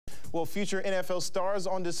Well, future NFL stars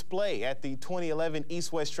on display at the 2011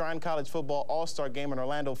 East-West Shrine College Football All-Star Game in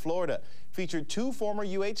Orlando, Florida. Featured two former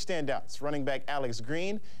UH standouts, running back Alex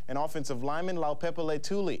Green and offensive lineman Laupepa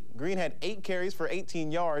Letuli. Green had 8 carries for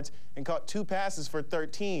 18 yards and caught 2 passes for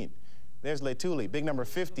 13. There's Letuli, big number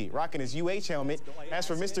 50, rocking his UH helmet. As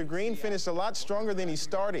for Mr. Green, finished a lot stronger than he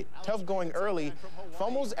started. Tough going early.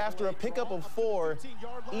 Fumbles after a pickup of 4.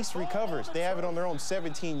 East recovers. They have it on their own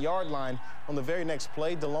 17-yard line. On the very next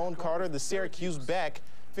play, DeLone Carter, the Syracuse back,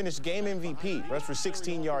 finished game MVP. Rushed for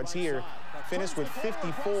 16 yards here. Finished with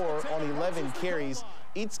 54 on 11 carries.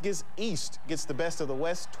 East gets the best of the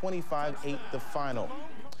West, 25-8 the final.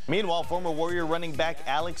 Meanwhile, former Warrior running back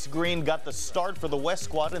Alex Green got the start for the West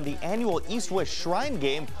squad in the annual East-West Shrine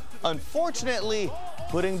game. Unfortunately,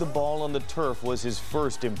 putting the ball on the turf was his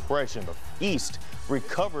first impression. But East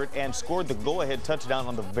recovered and scored the go-ahead touchdown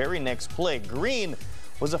on the very next play. Green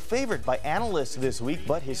was a favorite by analysts this week,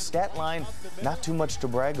 but his stat line, not too much to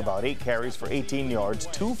brag about. 8 carries for 18 yards,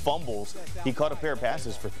 2 fumbles. He caught a pair of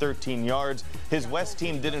passes for 13 yards. His West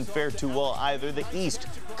team didn't fare too well either. The East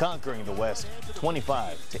conquering the West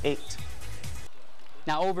 25-8.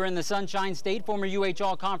 Now over in the Sunshine State, former UH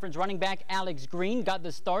All-Conference running back Alex Green got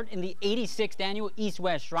the start in the 86th annual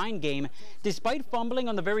East-West Shrine game. Despite fumbling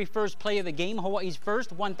on the very first play of the game, Hawaii's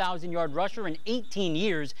first 1,000-yard rusher in 18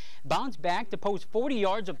 years bounced back to post 40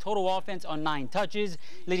 yards of total offense on 9 touches,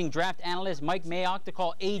 leading draft analyst Mike Mayock to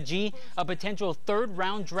call AG a potential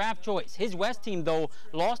 3rd-round draft choice. His West team, though,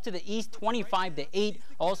 lost to the East 25-8.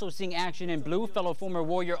 Also seeing action in blue, fellow former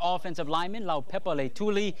Warrior offensive lineman Laupepa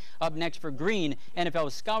Letuli up next for Green.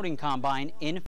 NFL Scouting Combine in